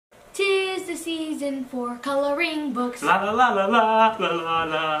the season for coloring books. La la la la la la la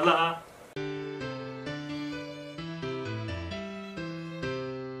la la.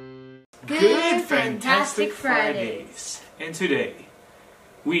 Good Fantastic Fridays! And today,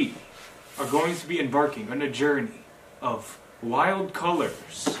 we are going to be embarking on a journey of wild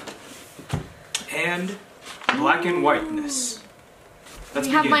colors and black and whiteness. Let's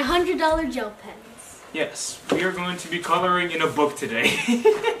We have begin. my $100 gel pens. Yes, we are going to be coloring in a book today.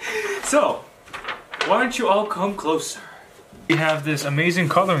 So, why don't you all come closer? We have this amazing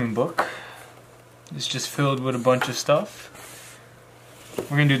coloring book. It's just filled with a bunch of stuff.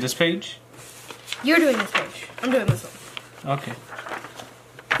 We're gonna do this page. You're doing this page. I'm doing this one. Okay.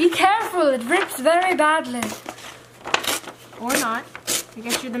 Be careful, it rips very badly. Or not. I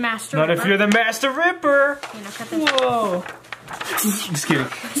guess you're the master Not ripper. if you're the master ripper. Okay, now cut this. Whoa. Just kidding.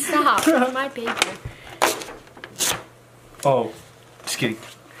 Stop. That's my paper. Oh, just kidding.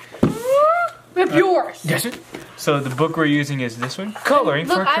 Rip yours. Yes, it. So the book we're using is this one, Coloring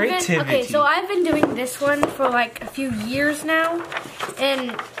for Creativity. Okay, so I've been doing this one for like a few years now,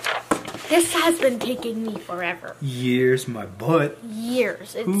 and this has been taking me forever. Years, my butt.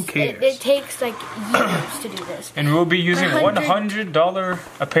 Years. Who cares? It takes like years to do this. And we'll be using $100 $100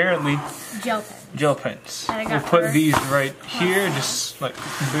 apparently Gel pen. gel pens. And I We'll got put her. these right here, just like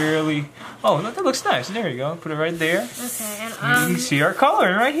barely. Oh, look, that looks nice. There you go. Put it right there. Okay, and You can see our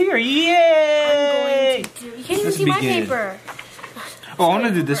coloring right here. Yay! I'm going to do. You can't even Let's see my begin. paper. Oh, I want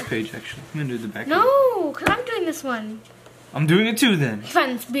to do this page actually. I'm gonna do the back. No, because I'm doing this one. I'm doing it too then.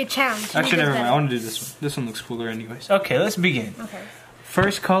 Fine, it's be a challenge. Actually, Who never does mind. I better? want to do this one. This one looks cooler anyways. Okay, let's begin. Okay.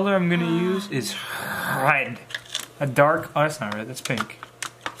 First color I'm gonna use is red. A dark. Oh, that's not red. That's pink.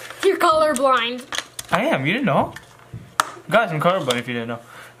 You're colorblind. I am. You didn't know? Guys, I'm colorblind. If you didn't know.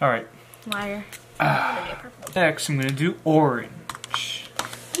 All right. Liar. Next, I'm gonna do orange.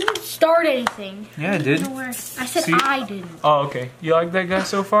 You didn't start anything. Yeah, I did. No worries. I said See? I didn't. Oh, okay. You like that guy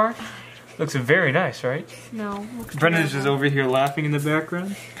so far? Looks very nice, right? No. Brendan's just over here laughing in the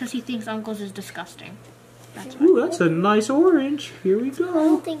background. Because he thinks Uncle's is disgusting. That's why. Ooh, that's a nice orange. Here we I go.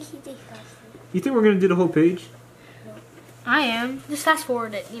 don't think he did that. You think we're gonna do the whole page? I am. Just fast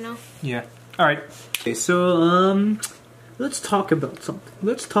forward it, you know? Yeah. All right. Okay, so let's talk about something.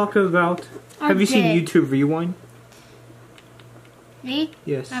 Let's talk about. Have you seen Okay. YouTube Rewind? Me?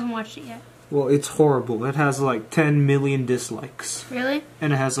 Yes. I haven't watched it yet. Well, it's horrible. It has like 10 million dislikes, Really?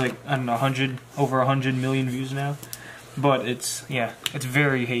 and it has like I don't know, over 100 million views now. But it's it's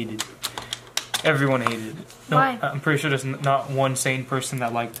very hated. Everyone hated it. No, Why? I'm pretty sure there's not one sane person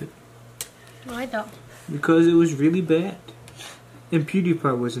that liked it Why though? because it was really bad, and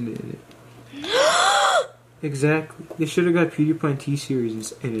PewDiePie wasn't in it. Exactly. They should have got PewDiePie and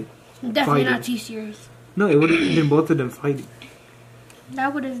T-Series in it. Definitely Fighting. not T-Series. No, it would have been both of them fighting.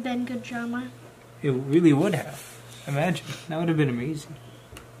 That would have been good drama. It really would have. Imagine. That would have been amazing.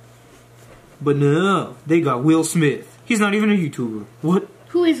 But no, they got Will Smith. He's not even a YouTuber. What?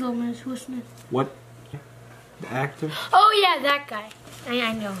 Who is Will Smith? What? The actor? Oh yeah, that guy.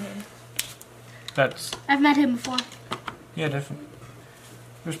 I know him. That's... I've met him before. Yeah, definitely.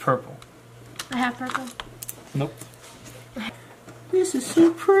 There's purple. I have purple. Nope. This is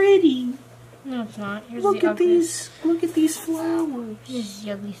so pretty. No, it's not. Here's Look the at ugliest. these. Look at these flowers. This is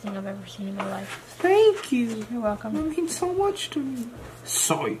the ugliest thing I've ever seen in my life. Thank you. You're welcome. That means so much to me.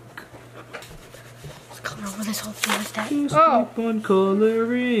 Psych. Let's color over this whole thing like that. Just Oh! keep on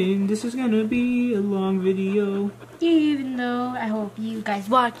coloring. This is gonna be a long video. Even though I hope you guys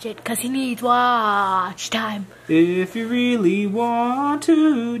watch it, because he needs watch time. If you really want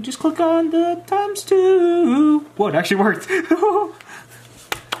to, just click on the ×2. Whoa, it actually worked.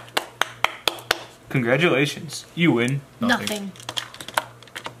 Congratulations. You win. Nothing.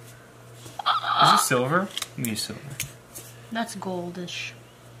 Is it silver? Give me silver. That's goldish.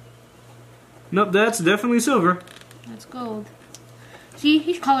 Nope, that's definitely silver. That's gold. See,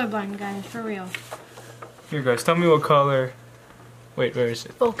 he's colorblind, guys, for real. Here, guys, tell me what color. Wait, where is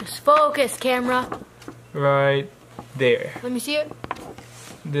it? Focus, focus, camera. Right there. Let me see it.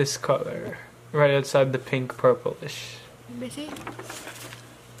 This color. Right outside the pink purplish. Let me see.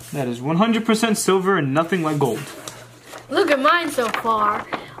 That is 100% silver and nothing like gold. Look at mine so far.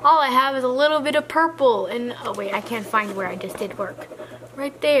 All I have is a little bit of purple. And, oh wait, I can't find where I just did work.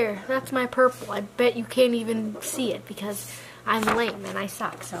 Right there. That's my purple. I bet you can't even see it because I'm lame and I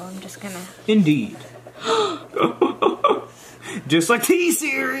suck. So I'm just gonna... Indeed. Just like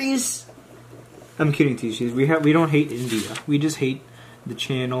T-Series. I'm kidding, T-Series. We don't hate India. We just hate the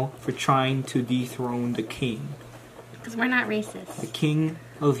channel for trying to dethrone the king. Because we're not racist. The king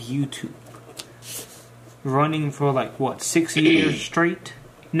of YouTube. Running for like, what, 6 years straight?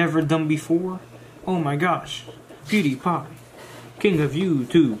 never done before? Oh my gosh. PewDiePie, king of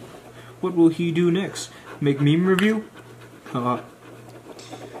YouTube. What will he do next? Make meme review? You're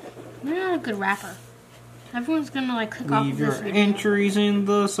not a good rapper. Everyone's gonna like click off of Leave this your video. entries in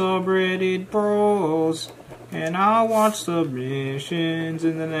the subreddit bros, and I'll watch submissions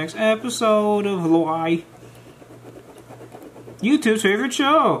in the next episode of Loi, YouTube's favorite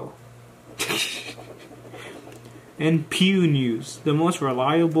show. And Pew News, the most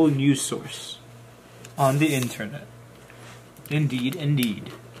reliable news source on the internet. Indeed,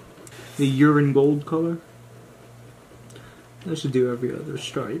 indeed. The urine gold color. That should do every other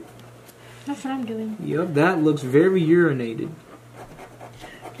stripe. That's what I'm doing. Yep, that looks very urinated.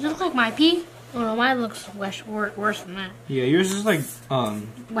 Does it look like my pee? Oh no, mine looks worse than that. Yeah, yours is like Well,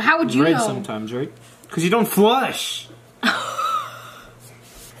 how would you red know? sometimes, right? Because you don't flush.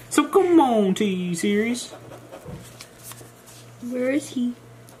 So come on, T-Series. Where is he?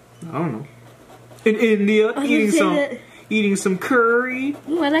 I don't know. In India, eating some curry.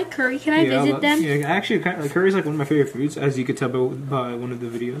 Ooh, I like curry. Can I visit them? Yeah, actually, curry's like one of my favorite foods, as you could tell by one of the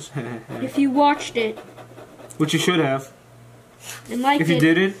videos. If you watched it Which you should have. and liked If you it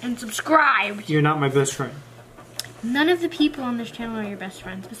didn't, and subscribed, you're not my best friend. none of the people on this channel are your best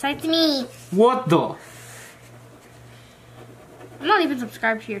friends besides me. What the? I'm not even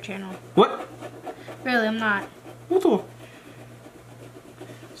subscribed to your channel. What? Really, I'm not. What the?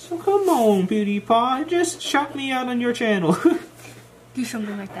 So come on, PewDiePie, just shout me out on your channel. Do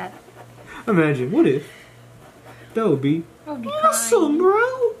something like that. Imagine, what if? That would be That would be awesome,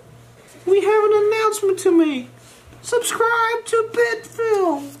 bro. We have an announcement to make. Subscribe to Bit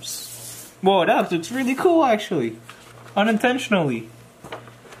Films. Whoa, that looks really cool, actually. Unintentionally.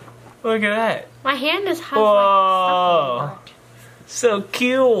 Look at that. My hand is has Whoa. like stuff So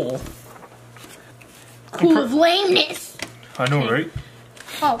cute. cool of lameness. I know, right?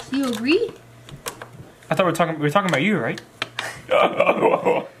 Oh, so you agree? I thought we were talking about you, right?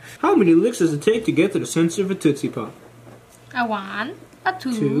 How many licks does it take to get to the center of a Tootsie Pop? A 1, a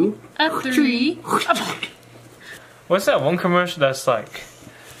 2, Two, a 3, a 4. What's that one commercial that's like?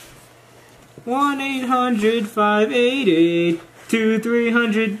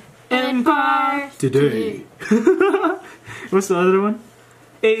 1-800-588-2300 Empire today. What's the other one?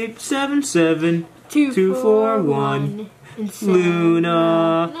 877-241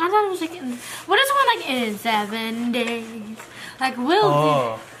 Luna. I thought it was like, what is the one like in 7 days? Like, will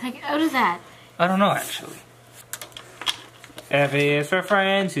Oh. like, what is that? I don't know actually. F is for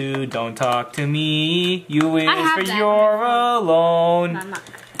friends who don't talk to me. U is have for that. you're alone. I'm not.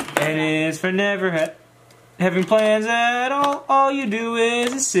 N is for never having plans at all. All you do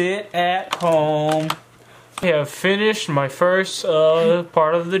is sit at home. I have finished my first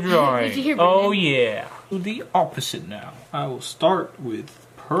part of the drawing. Did you hear Oh Brendan? yeah. Do the opposite now. I will start with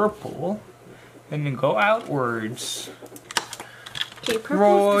purple and then go outwards. Okay, purple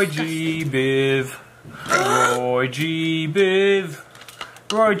Roy is disgusting. G. Biv. Roy G. Biv.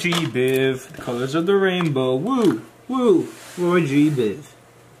 Roy G. Biv. The colors of the rainbow. Woo! Woo! Roy G. Biv.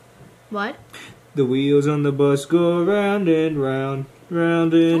 What? The wheels on the bus go round and round,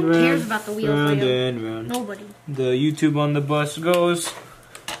 round and Who round. cares about the wheels, round Leo? and round. Nobody. The YouTube on the bus goes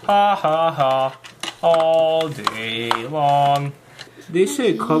ha ha ha all day long. They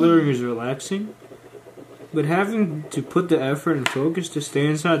say coloring is relaxing, but having to put the effort and focus to stay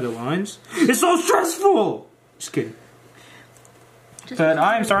inside the lines is so stressful. Just kidding. Just But because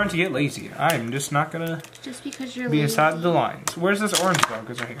I'm you're- starting to get lazy. I'm just not gonna Just because you're be lazy. inside the lines. Where's this orange going?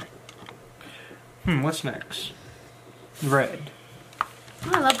 Because right here. What's next? Red.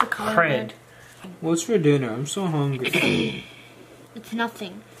 I love the color Red. red. What's for dinner? I'm so hungry. It's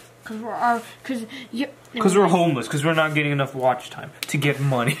nothing. Because Because we're homeless. Because we're not getting enough watch time to get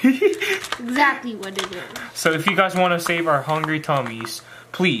money. exactly what it is. So if you guys want to save our hungry tummies,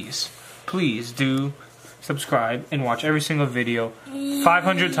 please do subscribe and watch every single video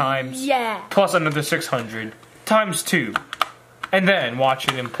 500 times Yeah. plus another 600 times 2. And then watch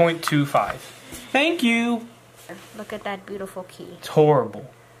it in 0.25. Thank you. Look at that beautiful key. It's horrible.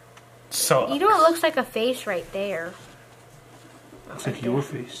 So You know it looks like a face right there. It's like your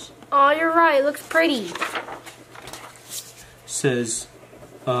face. Oh, you're right. It looks pretty. Says,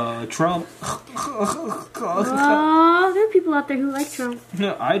 Trump. Oh, there are people out there who like Trump.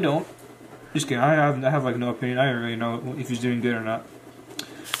 No, I don't. Just kidding. I have like no opinion. I don't really know if he's doing good or not.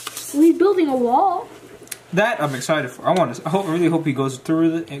 Well, he's building a wall. That I'm excited for. I really hope he goes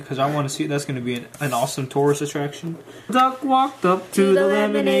through with it because I want to see. That's going to be an awesome tourist attraction. Duck walked up to the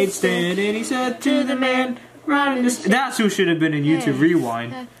lemonade stand and he said to the man running this. That's who should have been in YouTube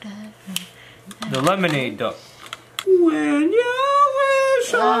Rewind. the lemonade duck. When you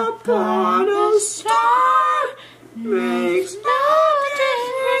wish upon a star makes no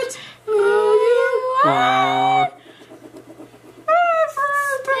difference who you are.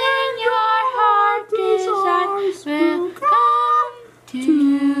 In your heart desires will come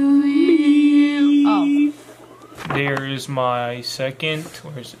to you. Oh. There is my second,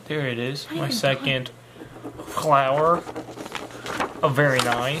 where is it? There it is. My second flower. Oh, very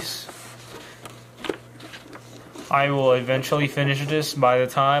nice. I will eventually finish this by the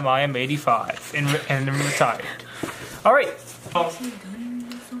time I am 85 and retired. Alright.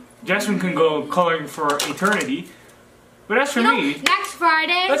 Jasmine can go coloring for eternity. But as for me, Next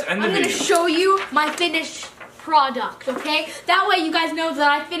Friday, let's end the I'm going to video. show you my finished product, okay? That way you guys know that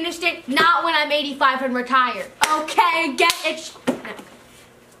I finished it, not when I'm 85 and retired. Okay, get it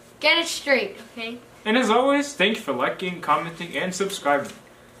straight, okay? and as always, thank you for liking, commenting, and subscribing.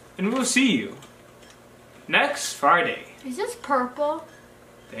 And we'll see you next Friday. Is this purple?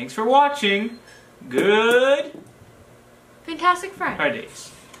 Thanks for watching. Good Fantastic Friday.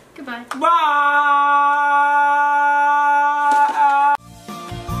 Fridays. Goodbye. Bye!